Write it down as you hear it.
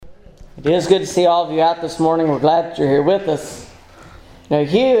It is good to see all of you out this morning. We're glad that you're here with us. Now,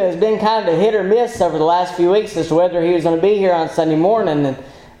 Hugh has been kind of hit or miss over the last few weeks as to whether he was going to be here on Sunday morning.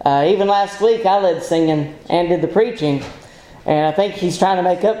 And even last week, I led singing and did the preaching. And I think he's trying to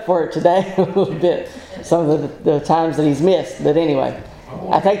make up for it today a little bit, some of the times that he's missed. But anyway,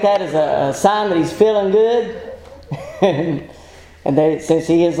 I take that as a sign that he's feeling good. Since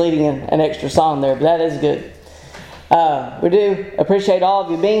he is leading an extra song there, but that is good. We do appreciate all of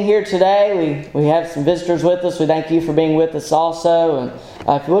you being here today. We have some visitors with us. We thank you for being with us also. And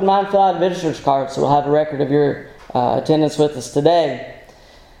if you wouldn't mind, fill out a visitor's card so we'll have a record of your attendance with us today.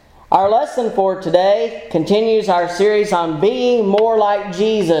 Our lesson for today continues our series on being more like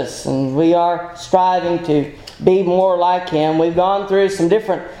Jesus. And we are striving to be more like Him. We've gone through some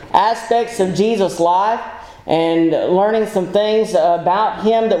different aspects of Jesus' life and learning some things about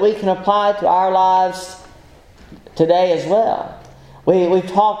Him that we can apply to our lives today as well. We've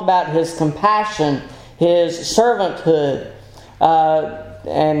talked about His compassion, His servanthood,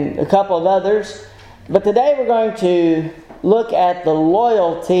 and a couple of others. But today we're going to look at the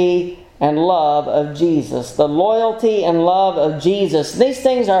loyalty and love of Jesus. The loyalty and love of Jesus. These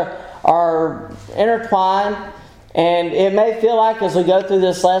things are intertwined, and it may feel like as we go through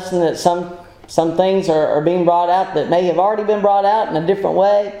this lesson that some things are being brought out that may have already been brought out in a different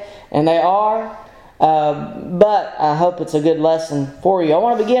way, and they are. But I hope it's a good lesson for you. I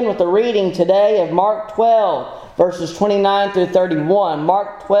want to begin with the reading today of Mark 12, verses 29 through 31.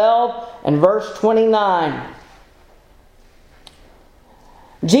 Mark 12 and verse 29.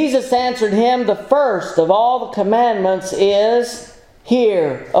 Jesus answered him, "The first of all the commandments is,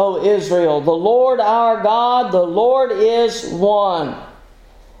 Hear, O Israel, the Lord our God, the Lord is one.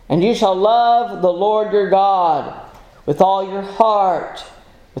 And you shall love the Lord your God with all your heart,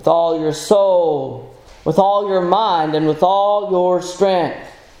 with all your soul, with all your mind, and with all your strength.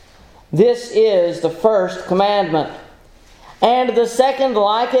 This is the first commandment. And the second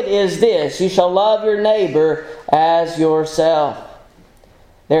like it is this, you shall love your neighbor as yourself.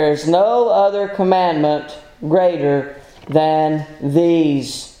 There is no other commandment greater than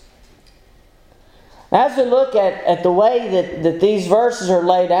these." As we look at the way that these verses are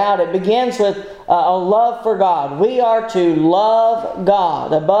laid out, it begins with a love for God. We are to love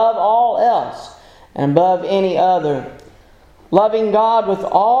God above all else and above any other. Loving God with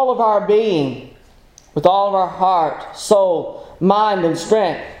all of our being, with all of our heart, soul, mind, and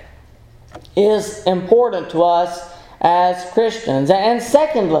strength is important to us as Christians. And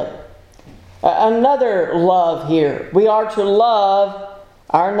secondly, another love here. We are to love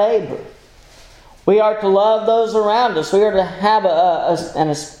our neighbor. We are to love those around us. We are to have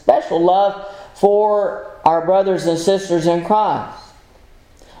a special love for our brothers and sisters in Christ.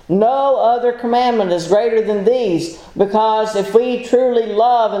 No other commandment is greater than these, because if we truly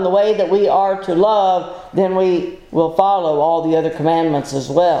love in the way that we are to love, then we will follow all the other commandments as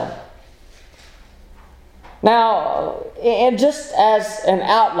well. Now, and just as an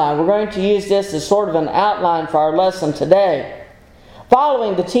outline, we're going to use this as sort of an outline for our lesson today.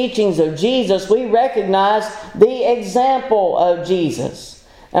 Following the teachings of Jesus, we recognize the example of Jesus.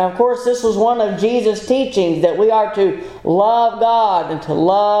 And of course, this was one of Jesus' teachings, that we are to love God and to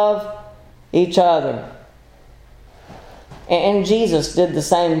love each other. And Jesus did the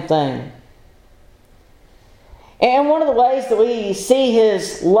same thing. And one of the ways that we see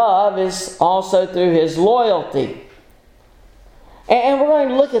His love is also through His loyalty. And we're going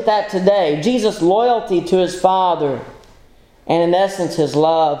to look at that today. Jesus' loyalty to His Father, and in essence, His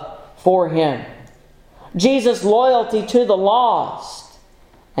love for Him. Jesus' loyalty to the lost,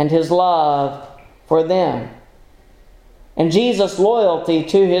 and His love for them. And Jesus' loyalty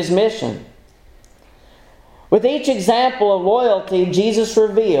to His mission. With each example of loyalty, Jesus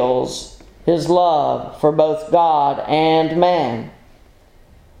reveals His love for both God and man.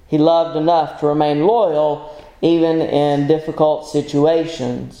 He loved enough to remain loyal even in difficult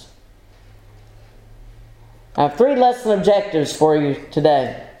situations. I have 3 lesson objectives for you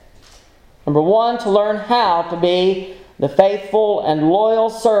today. Number 1, to learn how to be the faithful and loyal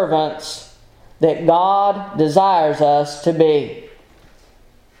servants that God desires us to be.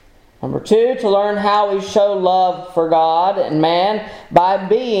 Number 2, to learn how we show love for God and man by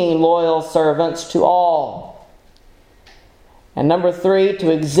being loyal servants to all. And number 3,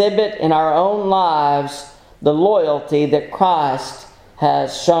 to exhibit in our own lives the loyalty that Christ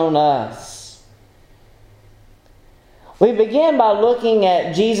has shown us. We begin by looking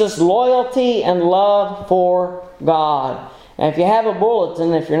at Jesus' loyalty and love for God. And if you have a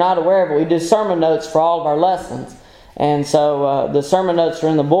bulletin, if you're not aware of it, we do sermon notes for all of our lessons. And so the sermon notes are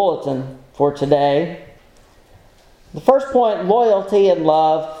in the bulletin for today. The first point, loyalty and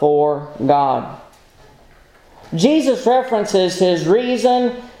love for God. Jesus references his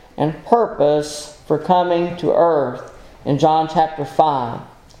reason and purpose for coming to earth in John chapter 5.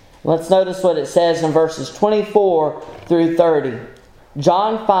 Let's notice what it says in verses 24 through 30.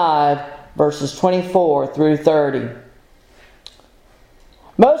 John 5, verses 24 through 30.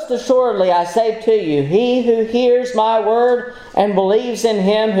 Most assuredly I say to you, he who hears my word and believes in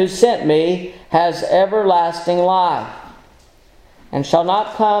him who sent me has everlasting life, and shall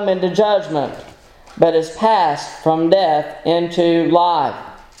not come into judgment, but is passed from death into life.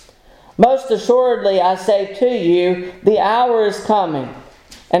 Most assuredly I say to you, the hour is coming,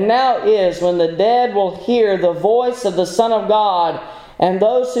 and now is, when the dead will hear the voice of the Son of God, and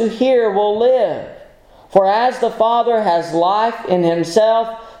those who hear will live. For as the Father has life in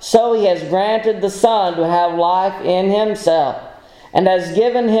himself, so he has granted the Son to have life in himself, and has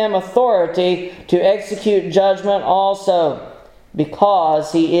given him authority to execute judgment also,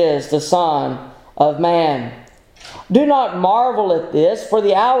 because he is the Son of Man. Do not marvel at this, for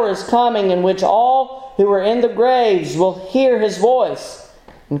the hour is coming in which all who are in the graves will hear his voice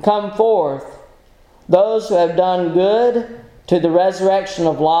and come forth. Those who have done good to the resurrection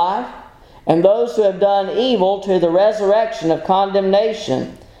of life, and those who have done evil to the resurrection of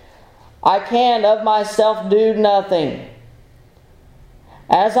condemnation. I can of myself do nothing.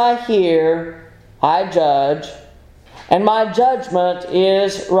 As I hear, I judge, and my judgment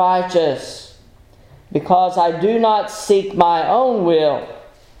is righteous, because I do not seek my own will,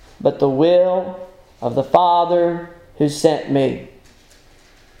 but the will of the Father who sent me.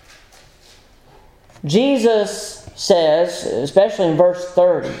 Jesus says, especially in verse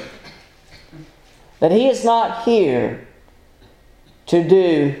 30, that he is not here to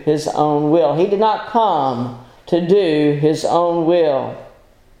do his own will. He did not come to do his own will,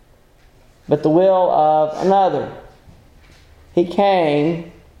 but the will of another. He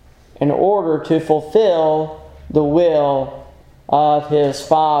came in order to fulfill the will of his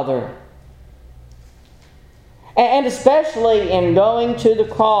Father. And especially in going to the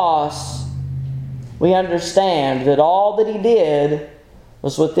cross, we understand that all that he did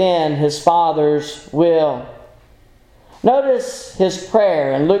was within his Father's will. Notice his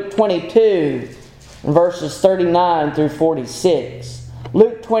prayer in Luke 22, verses 39 through 46.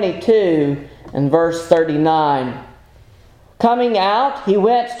 Luke 22 and verse 39. Coming out, he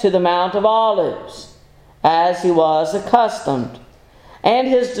went to the Mount of Olives, as he was accustomed. And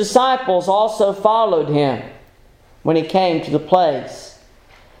his disciples also followed him. When he came to the place,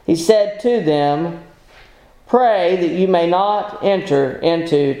 he said to them, Pray that you may not enter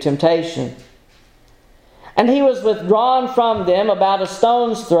into temptation. And he was withdrawn from them about a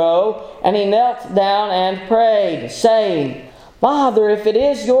stone's throw, and he knelt down and prayed, saying, Father, if it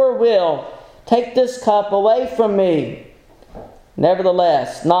is your will, take this cup away from me.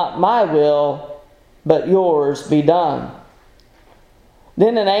 Nevertheless, not my will, but yours be done.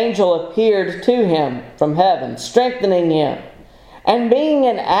 Then an angel appeared to him from heaven, strengthening him. And being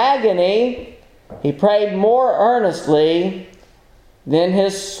in agony, he prayed more earnestly. Then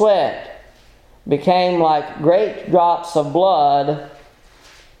his sweat became like great drops of blood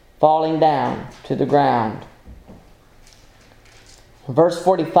falling down to the ground. Verse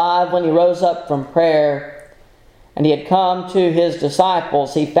 45, when he rose up from prayer, and he had come to his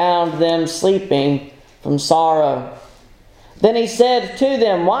disciples, he found them sleeping from sorrow. Then he said to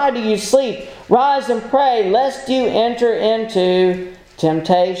them, Why do you sleep? Rise and pray, lest you enter into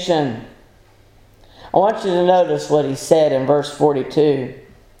temptation. I want you to notice what he said in verse 42.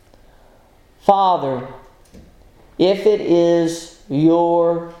 Father, if it is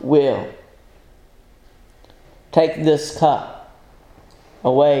your will, take this cup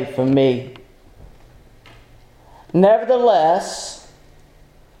away from me. Nevertheless,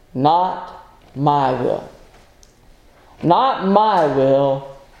 not my will. Not my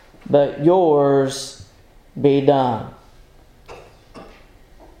will, but yours be done.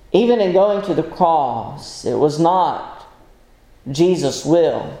 Even in going to the cross, it was not Jesus'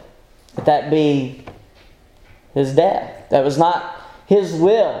 will that that be his death. That was not his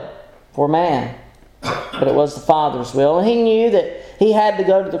will for man, but it was the Father's will. And he knew that he had to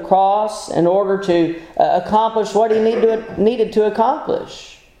go to the cross in order to accomplish what he needed to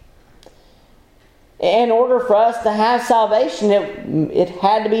accomplish. In order for us to have salvation, it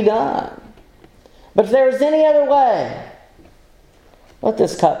had to be done. But if there was any other way, let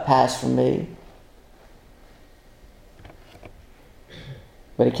this cup pass from me.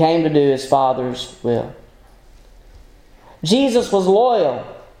 But he came to do his Father's will. Jesus was loyal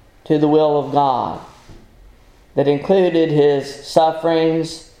to the will of God that included his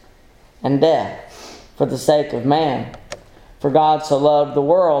sufferings and death for the sake of man. For God so loved the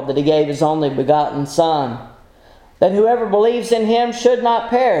world that He gave His only begotten Son, that whoever believes in Him should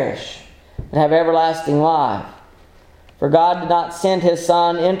not perish, but have everlasting life. For God did not send His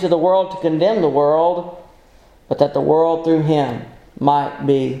Son into the world to condemn the world, but that the world through Him might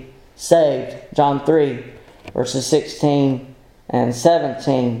be saved. John 3, verses 16 and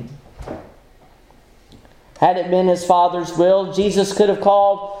 17. Had it been His Father's will, Jesus could have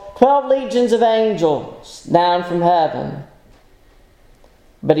called 12 legions of angels down from heaven.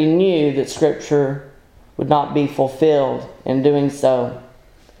 But He knew that Scripture would not be fulfilled in doing so,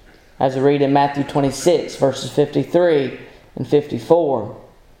 as we read in Matthew 26, verses 53 and 54.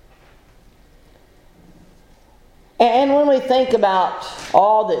 And when we think about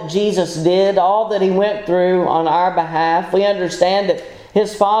all that Jesus did, all that He went through on our behalf, we understand that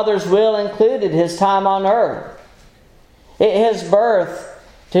His Father's will included His time on earth, His birth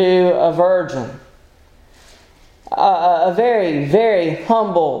to a virgin, a very, very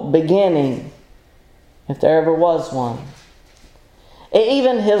humble beginning, if there ever was one.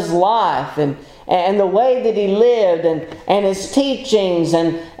 Even His life and the way that He lived and His teachings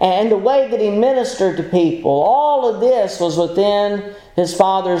and the way that He ministered to people, all of this was within His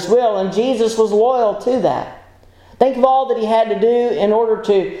Father's will, and Jesus was loyal to that. Think of all that He had to do in order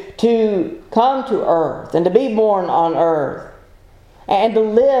to come to earth and to be born on earth and to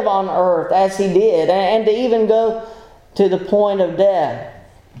live on earth as He did, and to even go to the point of death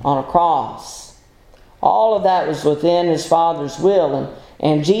on a cross. All of that was within His Father's will,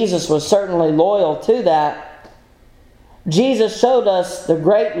 and Jesus was certainly loyal to that. Jesus showed us the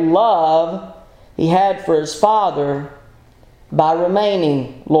great love He had for His Father by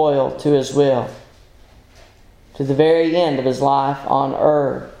remaining loyal to His will to the very end of His life on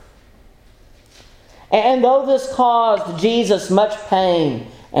earth. And though this caused Jesus much pain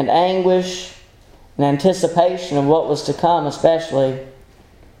and anguish and anticipation of what was to come, especially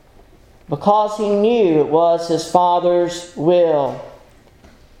because He knew it was His Father's will,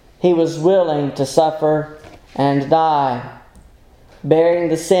 He was willing to suffer and die, bearing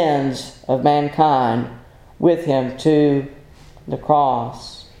the sins of mankind with Him to the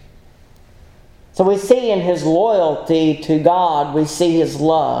cross. So we see in His loyalty to God, we see His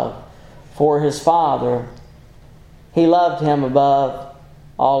love for His Father. He loved Him above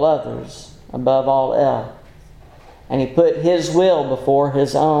all others, above all else. And He put His will before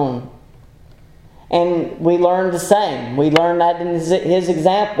His own. And we learn the same. We learn that in His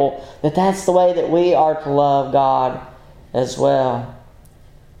example, that that's the way that we are to love God as well.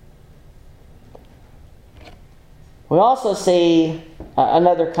 We also see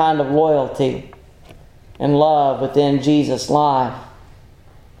another kind of loyalty and love within Jesus' life.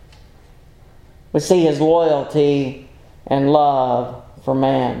 We see His loyalty and love for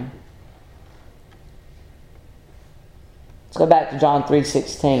man. Let's go back to John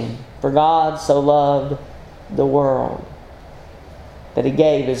 3:16. For God so loved the world that He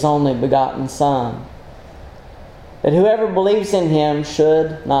gave His only begotten Son, that whoever believes in Him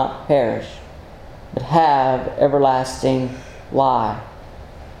should not perish, but have everlasting life.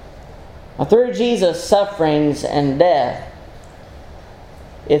 Now, through Jesus' sufferings and death,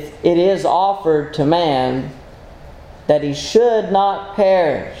 if it is offered to man that he should not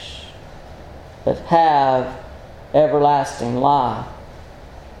perish, but have everlasting life.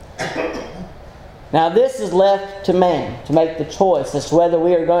 Now, this is left to man to make the choice as to whether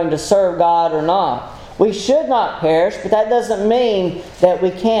we are going to serve God or not. We should not perish, but that doesn't mean that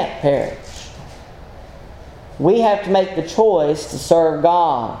we can't perish. We have to make the choice to serve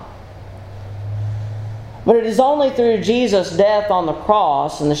God. But it is only through Jesus' death on the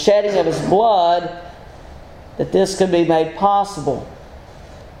cross and the shedding of His blood that this could be made possible.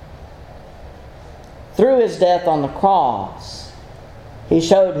 Through His death on the cross, He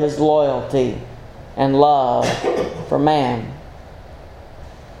showed His loyalty and love for man.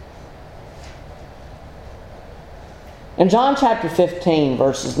 In John chapter 15,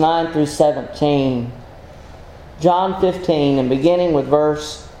 verses 9 through 17, John 15, and beginning with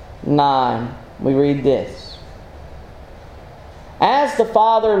verse 9, we read this. As the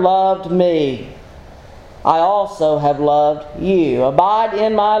Father loved me, I also have loved you. Abide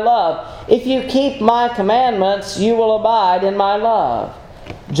in my love. If you keep my commandments, you will abide in my love,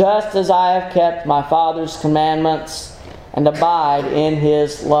 just as I have kept my Father's commandments and abide in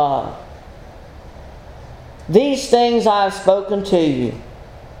His love. These things I have spoken to you,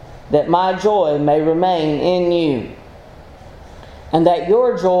 that my joy may remain in you, and that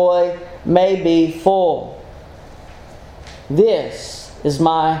your joy may be full. This is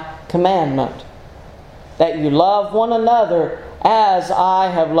my commandment, that you love one another as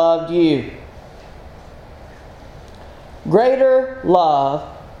I have loved you. Greater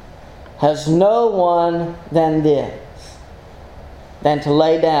love has no one than this, than to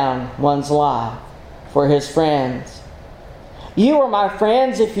lay down one's life for his friends. You are my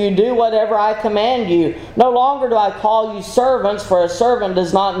friends if you do whatever I command you. No longer do I call you servants, for a servant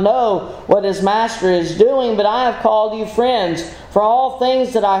does not know what his master is doing, but I have called you friends. For all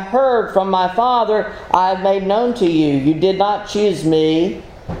things that I heard from my Father I have made known to you. You did not choose me,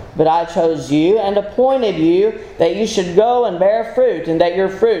 but I chose you and appointed you that you should go and bear fruit, and that your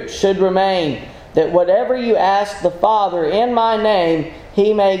fruit should remain, that whatever you ask the Father in my name,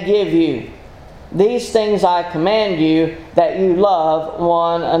 He may give you. These things I command you, that you love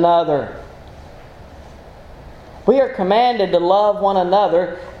one another. We are commanded to love one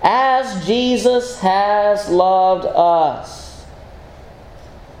another as Jesus has loved us,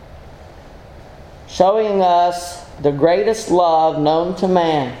 showing us the greatest love known to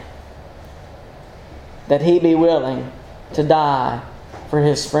man, that He be willing to die for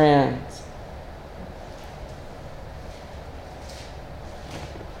His friends.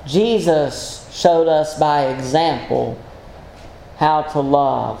 Jesus showed us by example how to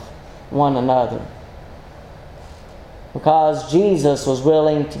love one another, because Jesus was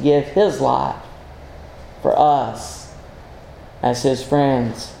willing to give His life for us as His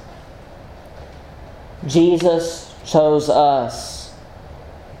friends. Jesus chose us.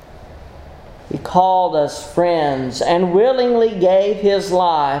 He called us friends and willingly gave His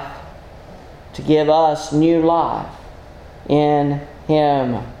life to give us new life in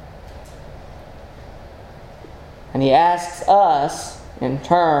Him. And He asks us, in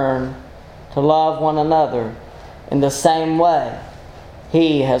turn, to love one another in the same way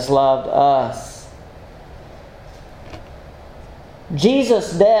He has loved us.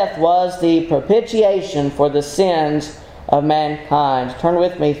 Jesus' death was the propitiation for the sins of mankind. Turn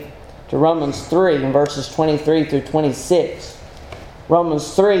with me to Romans 3 and verses 23 through 26.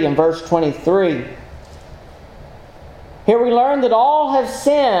 Romans 3 and verse 23. Here we learn that all have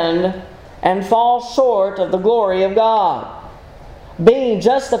sinned and fall short of the glory of God, being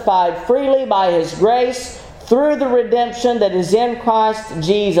justified freely by His grace through the redemption that is in Christ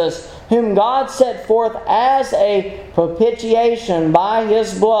Jesus, whom God set forth as a propitiation by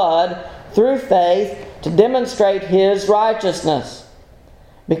His blood through faith to demonstrate His righteousness.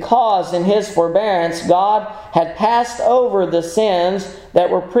 Because in His forbearance God had passed over the sins that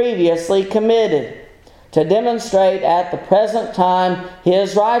were previously committed, to demonstrate at the present time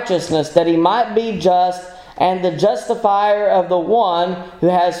His righteousness, that He might be just and the justifier of the one who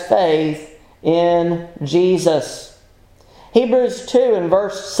has faith in Jesus. Hebrews 2 and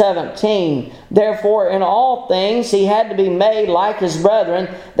verse 17. Therefore in all things He had to be made like His brethren,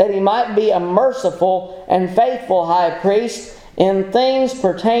 that He might be a merciful and faithful high priest in things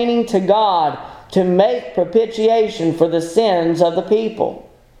pertaining to God, to make propitiation for the sins of the people.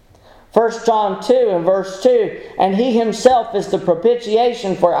 1 John 2 and verse 2, and He Himself is the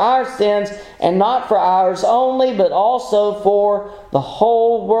propitiation for our sins, and not for ours only, but also for the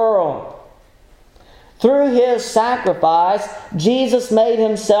whole world. Through His sacrifice, Jesus made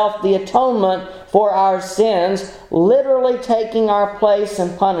Himself the atonement for our sins, literally taking our place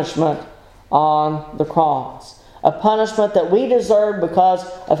and punishment on the cross. A punishment that we deserved because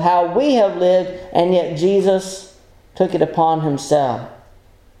of how we have lived, and yet Jesus took it upon Himself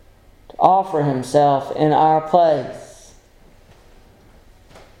to offer Himself in our place.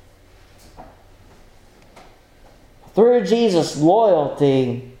 Through Jesus'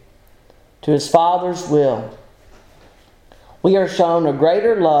 loyalty to His Father's will, we are shown a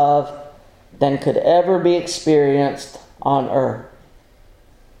greater love than could ever be experienced on earth.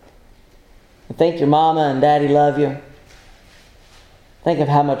 You think your mama and daddy love you? Think of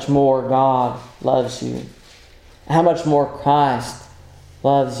how much more God loves you. How much more Christ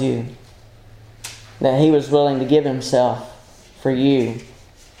loves you. That He was willing to give Himself for you.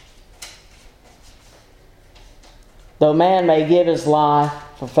 Though man may give his life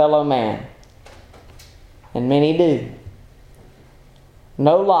for fellow man, and many do,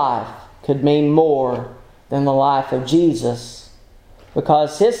 no life could mean more than the life of Jesus,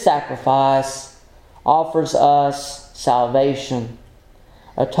 because His sacrifice offers us salvation,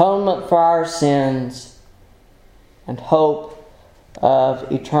 atonement for our sins, and hope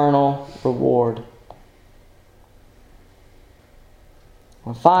of eternal reward.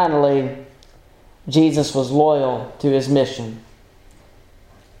 And finally, Jesus was loyal to His mission.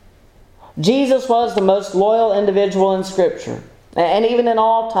 Jesus was the most loyal individual in Scripture. And even in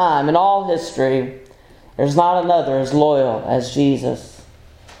all time, in all history, there's not another as loyal as Jesus.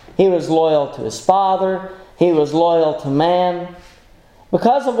 He was loyal to His Father. He was loyal to man.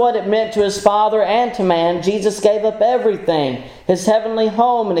 Because of what it meant to his Father and to man, Jesus gave up everything, his heavenly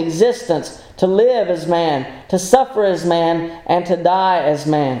home and existence, to live as man, to suffer as man, and to die as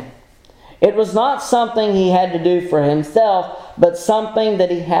man. It was not something he had to do for himself, but something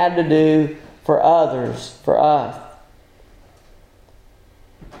that he had to do for others, for us.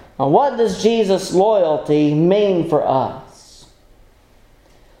 Now, what does Jesus' loyalty mean for us?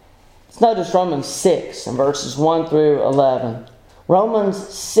 Let's notice Romans 6 and verses 1 through 11. Romans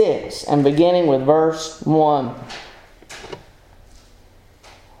 6 and beginning with verse 1.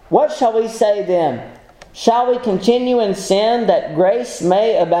 What shall we say then? Shall we continue in sin that grace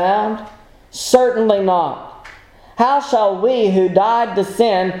may abound? Certainly not. How shall we who died to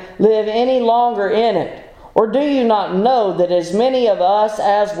sin live any longer in it? Or do you not know that as many of us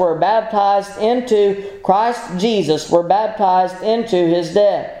as were baptized into Christ Jesus were baptized into his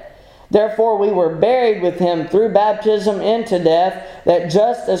death? Therefore we were buried with him through baptism into death, that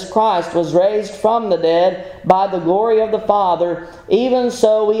just as Christ was raised from the dead by the glory of the Father, even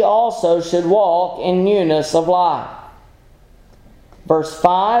so we also should walk in newness of life. Verse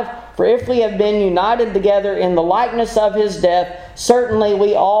 5, For if we have been united together in the likeness of his death, certainly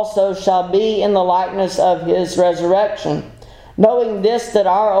we also shall be in the likeness of his resurrection. Knowing this, that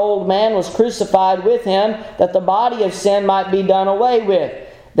our old man was crucified with him, that the body of sin might be done away with,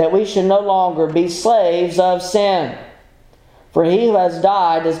 that we should no longer be slaves of sin. For he who has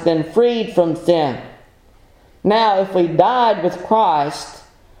died has been freed from sin. Now, if we died with Christ,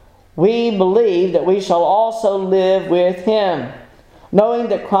 we believe that we shall also live with him, knowing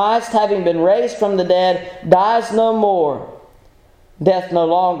that Christ, having been raised from the dead, dies no more. Death no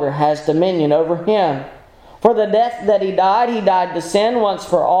longer has dominion over him. For the death that he died to sin once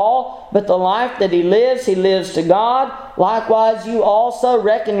for all, but the life that he lives to God. Likewise you also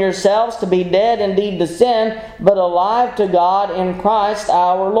reckon yourselves to be dead indeed to sin, but alive to God in Christ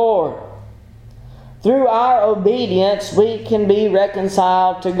our Lord. Through our obedience we can be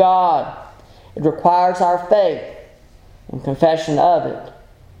reconciled to God. It requires our faith and confession of it,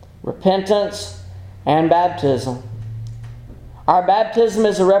 repentance and baptism. Our baptism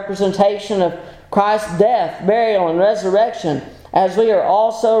is a representation of Christ's death, burial, and resurrection, as we are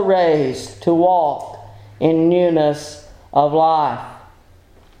also raised to walk in newness of life.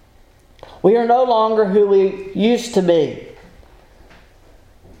 We are no longer who we used to be.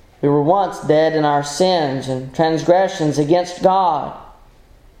 We were once dead in our sins and transgressions against God.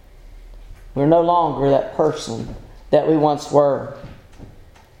 We're no longer that person that we once were.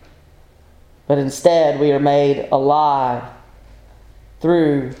 But instead we are made alive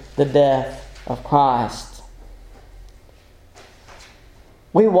through the death of Christ.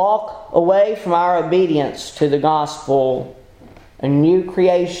 We walk away from our obedience to the gospel, a new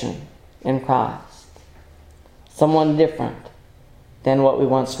creation in Christ. Someone different than what we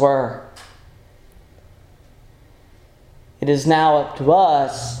once were. It is now up to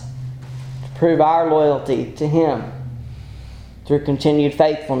us to prove our loyalty to him through continued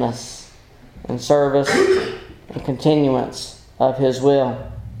faithfulness and service and continuance of his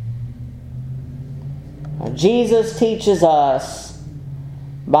will. Jesus teaches us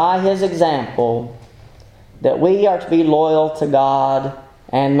by his example that we are to be loyal to God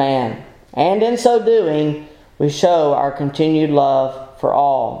and man. And in so doing, we show our continued love for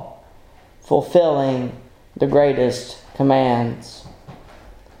all, fulfilling the greatest commands.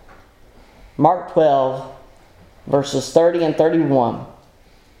 Mark 12, verses 30 and 31.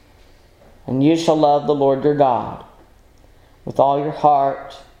 And you shall love the Lord your God with all your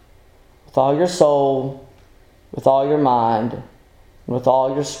heart, with all your soul, with all your mind, and with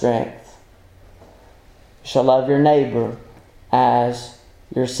all your strength. You shall love your neighbor as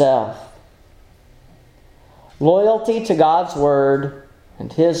yourself. Loyalty to God's word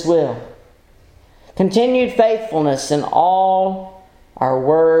and his will. Continued faithfulness in all our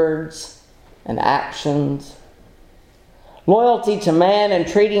words and actions. Loyalty to man and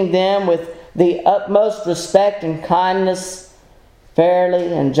treating them with the utmost respect and kindness,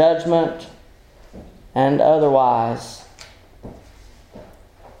 fairly in judgment and otherwise.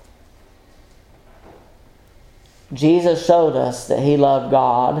 Jesus showed us that he loved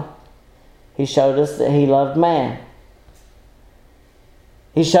God. He showed us that he loved man.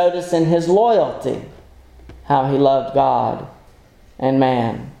 He showed us in his loyalty how he loved God and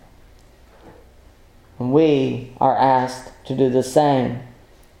man. And we are asked to do the same.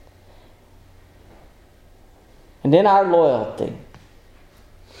 And in our loyalty,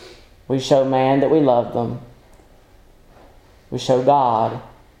 we show man that we love them. We show God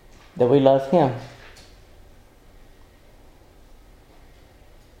that we love him.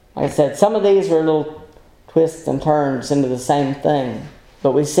 Like I said, some of these are little twists and turns into the same thing.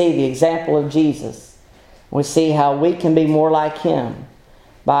 but we see the example of Jesus. We see how we can be more like Him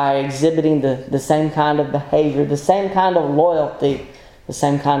by exhibiting the same kind of behavior, the same kind of loyalty, the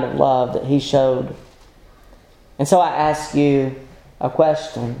same kind of love that He showed. And so I ask you a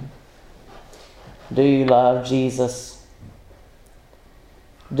question. Do you love Jesus?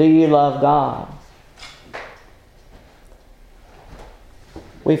 Do you love God?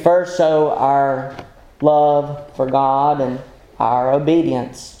 We first show our love for God and our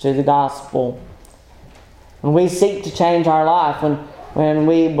obedience to the gospel. When we seek to change our life, when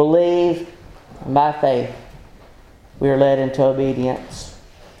we believe by faith, we are led into obedience.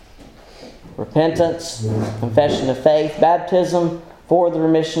 Repentance, confession of faith, baptism for the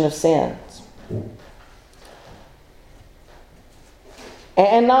remission of sins.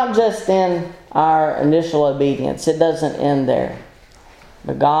 And not just in our initial obedience. It doesn't end there.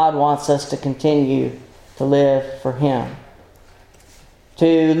 But God wants us to continue to live for Him.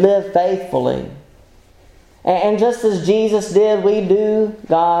 To live faithfully. And just as Jesus did, we do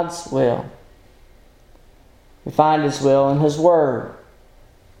God's will. We find His will in His Word.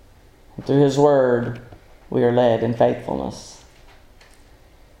 And through His Word, we are led in faithfulness.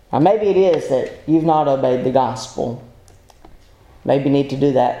 Now maybe it is that you've not obeyed the gospel. Maybe you need to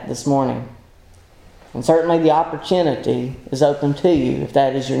do that this morning. And certainly the opportunity is open to you if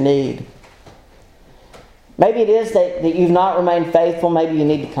that is your need. Maybe it is that you've not remained faithful. Maybe you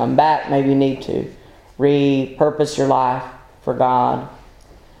need to come back. Maybe you need to repurpose your life for God.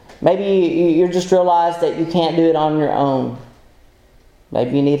 Maybe you just realize that you can't do it on your own.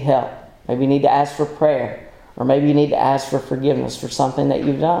 Maybe you need help. Maybe you need to ask for prayer. Or maybe you need to ask for forgiveness for something that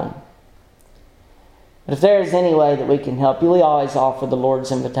you've done. But if there is any way that we can help you, we always offer the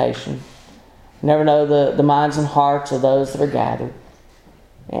Lord's invitation. You never know the minds and hearts of those that are gathered.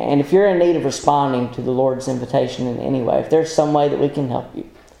 And if you're in need of responding to the Lord's invitation in any way, if there's some way that we can help you,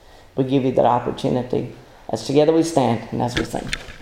 we give you that opportunity. As together we stand and as we sing.